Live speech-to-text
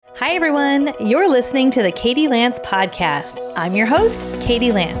Hi, everyone. You're listening to the Katie Lance Podcast. I'm your host,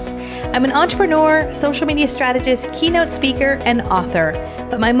 Katie Lance. I'm an entrepreneur, social media strategist, keynote speaker, and author.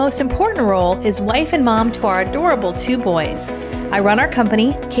 But my most important role is wife and mom to our adorable 2 boys. I run our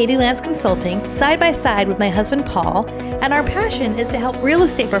company, Katie Lance Consulting, side by side with my husband, Paul, and our passion is to help real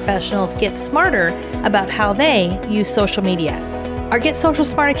estate professionals get smarter about how they use social media. Our Get Social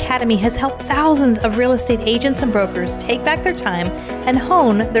Smart Academy has helped thousands of real estate agents and brokers take back their time and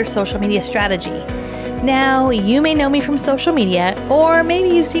hone their social media strategy. Now, you may know me from social media, or maybe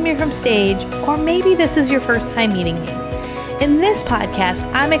you've seen me from stage, or maybe this is your first time meeting me. In this podcast,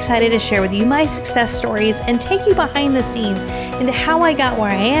 I'm excited to share with you my success stories and take you behind the scenes into how I got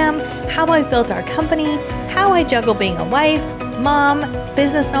where I am, how I've built our company, how I juggle being a wife, mom,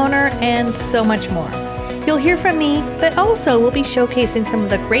 business owner, and so much more. You'll hear from me, but also we'll be showcasing some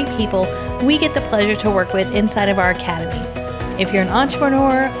of the great people we get the pleasure to work with inside of our academy. If you're an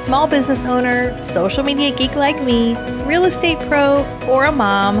entrepreneur, small business owner, social media geek like me, real estate pro, or a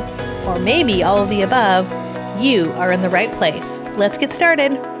mom, or maybe all of the above, you are in the right place. Let's get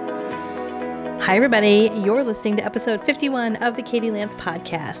started. Hi, everybody. You're listening to episode 51 of the Katie Lance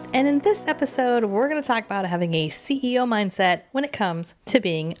Podcast. And in this episode, we're going to talk about having a CEO mindset when it comes to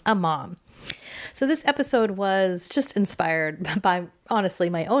being a mom. So this episode was just inspired by, honestly,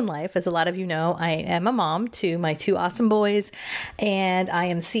 my own life. As a lot of you know, I am a mom to my 2 awesome boys, and I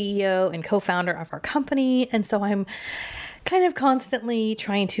am CEO and co-founder of our company. And so I'm kind of constantly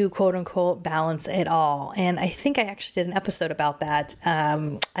trying to quote unquote balance it all. And I think I actually did an episode about that.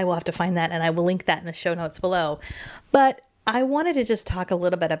 I will have to find that and I will link that in the show notes below. But I wanted to just talk a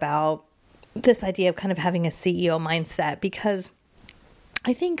little bit about this idea of kind of having a CEO mindset, because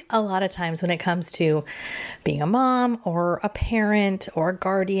I think a lot of times when it comes to being a mom or a parent or a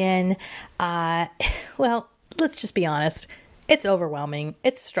guardian, well, let's just be honest, it's overwhelming,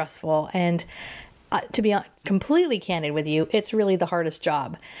 it's stressful, and to be completely candid with you, it's really the hardest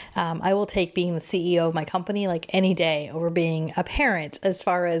job. I will take being the CEO of my company like any day over being a parent as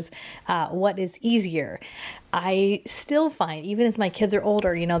far as what is easier. I still find, even as my kids are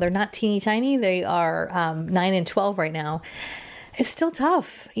older, they're not teeny tiny, they are 9 and 12 right now. It's still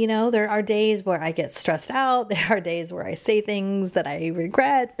tough. There are days where I get stressed out. There are days where I say things that I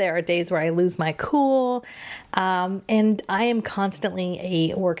regret. There are days where I lose my cool. And I am constantly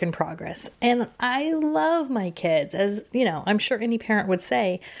a work in progress. And I love my kids, as, I'm sure any parent would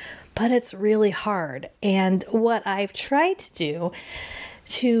say, but it's really hard. And what I've tried to do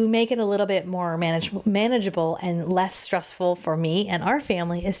to make it a little bit more manageable and less stressful for me and our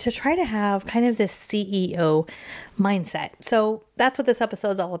family is to try to have kind of this CEO mindset. So that's what this episode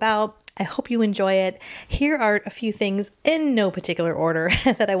is all about. I hope you enjoy it. Here are a few things in no particular order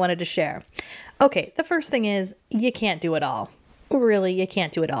that I wanted to share. Okay, the first thing is you can't do it all. Really, you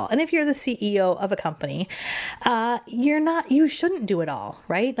can't do it all. And if you're the CEO of a company, you shouldn't do it all,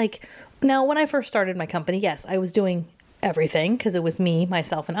 right? Like, now, when I first started my company, yes, I was doing everything because it was me,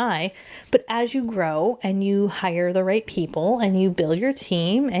 myself, and I. But as you grow and you hire the right people and you build your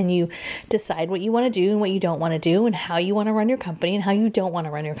team and you decide what you want to do and what you don't want to do and how you want to run your company and how you don't want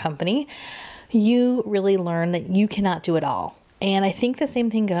to run your company, you really learn that you cannot do it all. And I think the same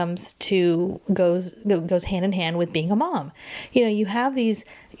thing goes hand in hand with being a mom. You have these,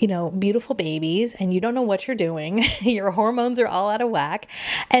 beautiful babies and you don't know what you're doing. Your hormones are all out of whack.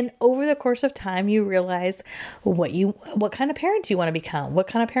 And over the course of time, you realize what kind of parent you want to become, what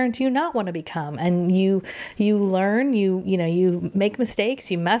kind of parent do you not want to become. And you learn, you make mistakes,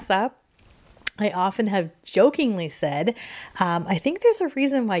 you mess up. I often have jokingly said, I think there's a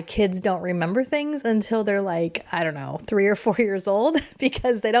reason why kids don't remember things until they're like, 3 or 4 years old,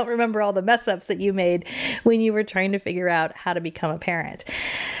 because they don't remember all the mess ups that you made when you were trying to figure out how to become a parent.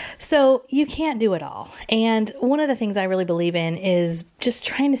 So you can't do it all. And one of the things I really believe in is just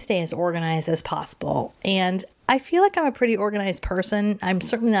trying to stay as organized as possible. And I feel like I'm a pretty organized person. I'm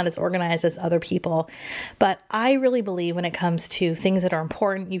certainly not as organized as other people, but I really believe when it comes to things that are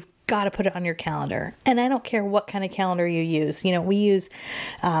important, you've got to put it on your calendar. And I don't care what kind of calendar you use. We use,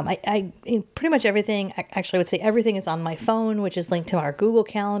 pretty much everything. Actually, I would say everything is on my phone, which is linked to our Google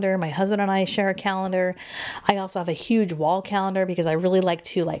Calendar. My husband and I share a calendar. I also have a huge wall calendar because I really like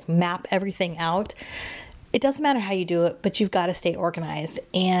to map everything out. It doesn't matter how you do it, but you've got to stay organized.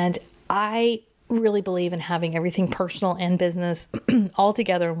 And I really believe in having everything personal and business all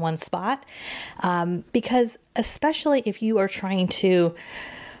together in one spot. Because especially if you are trying to,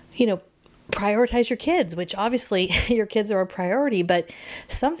 prioritize your kids, which obviously your kids are a priority, but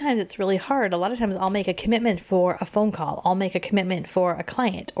sometimes it's really hard. A lot of times I'll make a commitment for a phone call. I'll make a commitment for a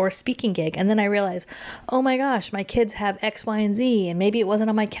client or a speaking gig. And then I realize, oh my gosh, my kids have X, Y, and Z, and maybe it wasn't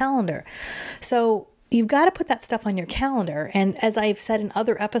on my calendar. So you've got to put that stuff on your calendar. And as I've said in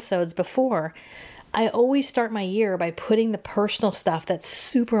other episodes before, I always start my year by putting the personal stuff that's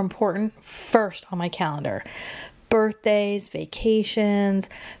super important first on my calendar. Birthdays, vacations,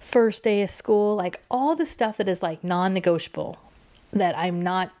 first day of school, like all the stuff that is like non-negotiable that I'm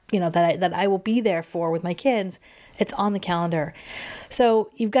not, that I will be there for with my kids, it's on the calendar.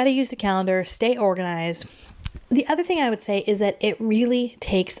 So you've got to use the calendar, stay organized. The other thing I would say is that it really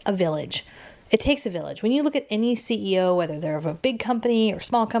takes a village. It takes a village. When you look at any CEO, whether they're of a big company or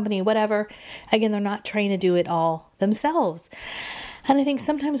small company, whatever, again, they're not trying to do it all themselves. And I think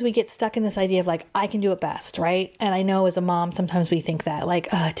sometimes we get stuck in this idea of like, I can do it best, right? And I know as a mom, sometimes we think that like,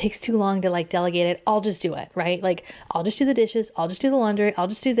 it takes too long to like delegate it. I'll just do it, right? Like, I'll just do the dishes. I'll just do the laundry. I'll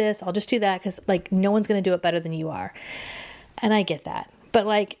just do this. I'll just do that. Because like, no one's going to do it better than you are. And I get that. But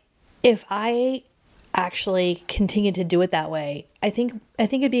like, if I actually continue to do it that way, I think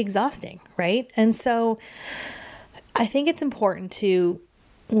it'd be exhausting, right? And so I think it's important to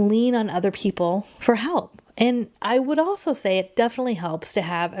lean on other people for help. And I would also say it definitely helps to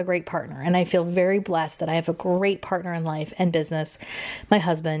have a great partner. And I feel very blessed that I have a great partner in life and business, my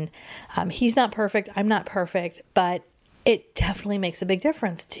husband. He's not perfect. I'm not perfect, but it definitely makes a big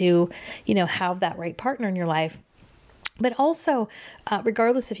difference to, have that right partner in your life. But also,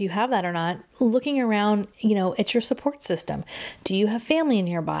 regardless if you have that or not, looking around, at your support system. Do you have family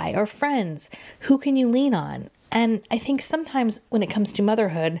nearby or friends? Who can you lean on? And I think sometimes when it comes to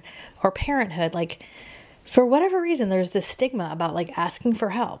motherhood or parenthood, like for whatever reason, there's this stigma about like asking for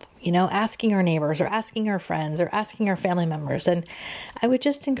help, asking our neighbors or asking our friends or asking our family members. And I would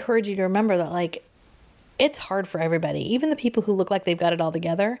just encourage you to remember that like, it's hard for everybody. Even the people who look like they've got it all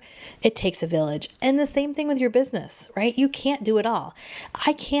together, it takes a village. And the same thing with your business, right? You can't do it all.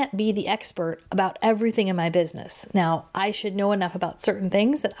 I can't be the expert about everything in my business. Now, I should know enough about certain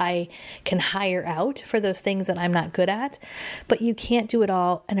things that I can hire out for those things that I'm not good at, but you can't do it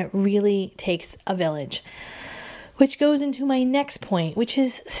all. And it really takes a village, which goes into my next point, which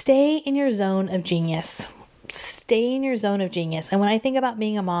is stay in your zone of genius. Stay in your zone of genius. And when I think about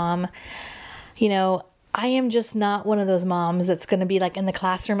being a mom, I am just not one of those moms that's going to be like in the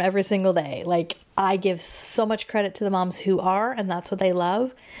classroom every single day. Like I give so much credit to the moms who are, and that's what they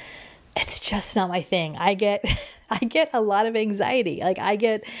love. It's just not my thing. I get a lot of anxiety. Like I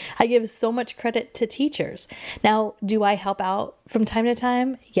give so much credit to teachers. Now, do I help out from time to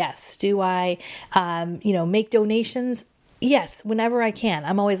time? Yes. Do I, make donations? Yes, whenever I can.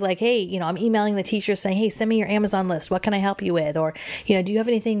 I'm always like, hey, I'm emailing the teachers saying, hey, send me your Amazon list. What can I help you with? Or, do you have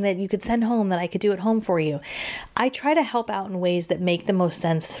anything that you could send home that I could do at home for you? I try to help out in ways that make the most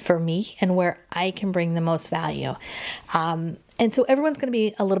sense for me and where I can bring the most value. And so everyone's going to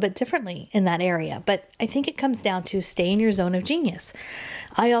be a little bit differently in that area. But I think it comes down to stay in your zone of genius.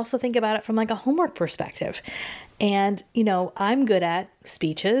 I also think about it from like a homework perspective. And, I'm good at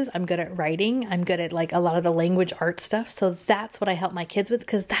speeches. I'm good at writing. I'm good at like a lot of the language art stuff. So that's what I help my kids with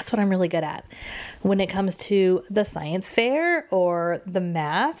because that's what I'm really good at. When it comes to the science fair or the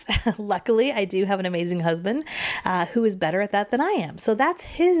math, luckily I do have an amazing husband who is better at that than I am. So that's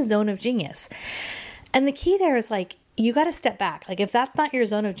his zone of genius. And the key there is like, you got to step back. Like if that's not your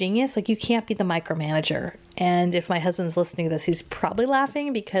zone of genius, like you can't be the micromanager. And if my husband's listening to this, he's probably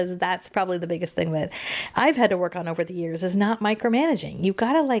laughing because that's probably the biggest thing that I've had to work on over the years is not micromanaging. You've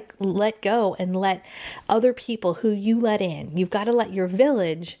got to like let go and let other people who you let in, you've got to let your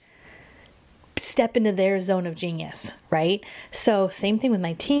village step into their zone of genius, right? So same thing with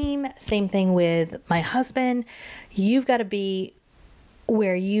my team, same thing with my husband. You've got to be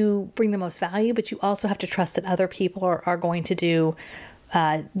where you bring the most value, but you also have to trust that other people are going to do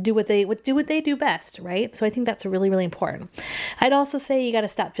what they do best, right? So I think that's really, really important. I'd also say you got to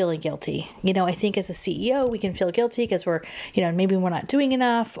stop feeling guilty. I think as a CEO, we can feel guilty because we're, maybe we're not doing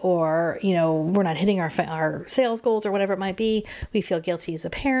enough or, we're not hitting our sales goals or whatever it might be. We feel guilty as a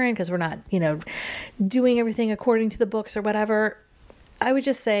parent because we're not, doing everything according to the books or whatever. I would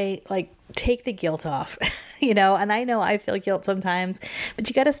just say, like, take the guilt off, and I know I feel guilt sometimes, but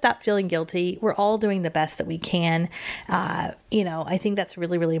you got to stop feeling guilty. We're all doing the best that we can. I think that's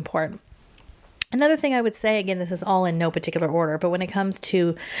really, really important. Another thing I would say, again, this is all in no particular order, but when it comes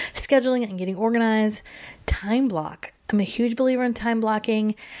to scheduling and getting organized, time block. I'm a huge believer in time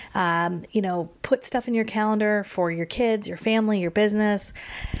blocking. Put stuff in your calendar for your kids, your family, your business.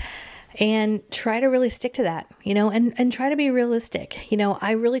 and try to really stick to that, and try to be realistic.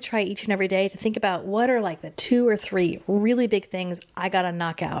 I really try each and every day to think about what are like the 2 or 3 really big things I got to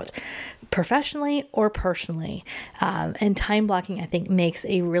knock out professionally or personally. And time blocking, I think, makes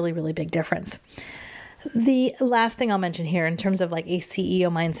a really, really big difference. The last thing I'll mention here in terms of like a CEO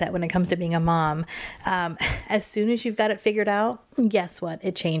mindset when it comes to being a mom, as soon as you've got it figured out, guess what?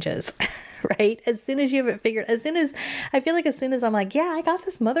 It changes, right? As soon as you have it figured, as soon as I'm like, yeah, I got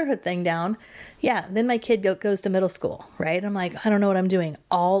this motherhood thing down. Yeah. Then my kid goes to middle school, right? I'm like, I don't know what I'm doing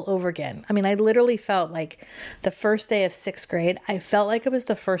all over again. I mean, I literally felt like the first day of 6th grade, I felt like it was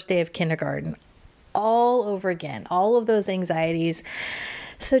the first day of kindergarten all over again, all of those anxieties.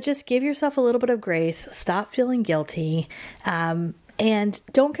 So just give yourself a little bit of grace, stop feeling guilty, and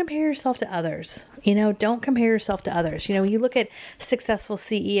don't compare yourself to others. Don't compare yourself to others. You look at successful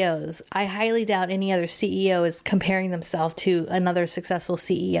CEOs. I highly doubt any other CEO is comparing themselves to another successful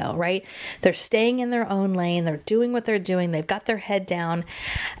CEO, right? They're staying in their own lane. They're doing what they're doing. They've got their head down.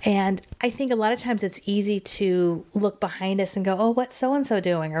 And I think a lot of times it's easy to look behind us and go, oh, what's so-and-so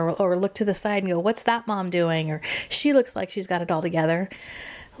doing? Or look to the side and go, what's that mom doing? Or she looks like she's got it all together.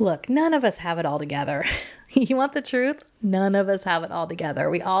 Look, none of us have it all together. You want the truth? None of us have it all together.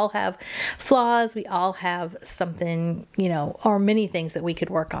 We all have flaws. We all have something, or many things that we could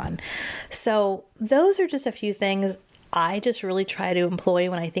work on. So those are just a few things I just really try to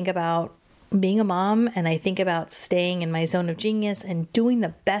employ when I think about being a mom and I think about staying in my zone of genius and doing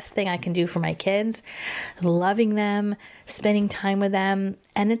the best thing I can do for my kids, loving them, spending time with them.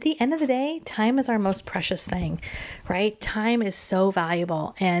 And at the end of the day, time is our most precious thing, right? Time is so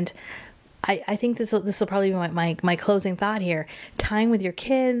valuable. And I think this will probably be my closing thought here. Time with your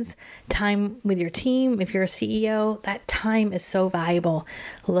kids, time with your team. If you're a CEO, that time is so valuable.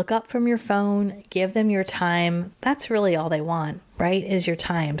 Look up from your phone, give them your time. That's really all they want, right? Is your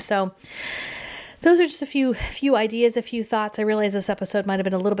time. So those are just a few ideas, a few thoughts. I realize this episode might have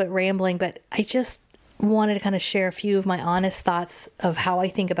been a little bit rambling, but I just wanted to kind of share a few of my honest thoughts of how I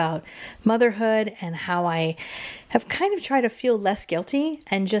think about motherhood and how I have kind of tried to feel less guilty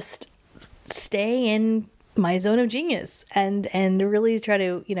and just stay in my zone of genius and really try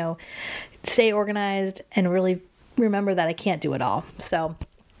to, stay organized and really remember that I can't do it all. So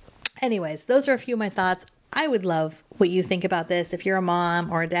anyways, those are a few of my thoughts. I would love what you think about this. If you're a mom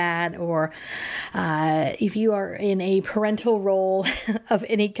or a dad, or if you are in a parental role of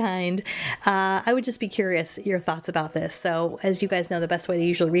any kind, I would just be curious your thoughts about this. So as you guys know, the best way to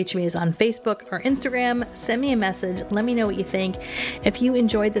usually reach me is on Facebook or Instagram. Send me a message. Let me know what you think. If you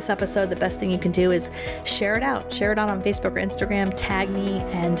enjoyed this episode, the best thing you can do is share it out. Share it out on Facebook or Instagram. Tag me,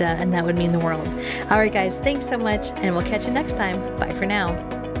 and that would mean the world. All right, guys, thanks so much, and we'll catch you next time. Bye for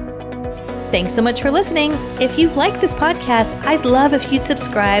now. Thanks so much for listening. If you've liked this podcast, I'd love if you'd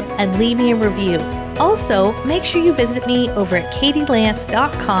subscribe and leave me a review. Also, make sure you visit me over at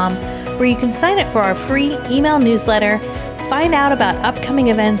katielance.com, where you can sign up for our free email newsletter, find out about upcoming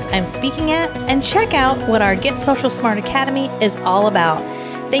events I'm speaking at, and check out what our Get Social Smart Academy is all about.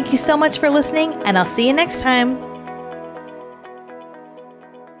 Thank you so much for listening, and I'll see you next time.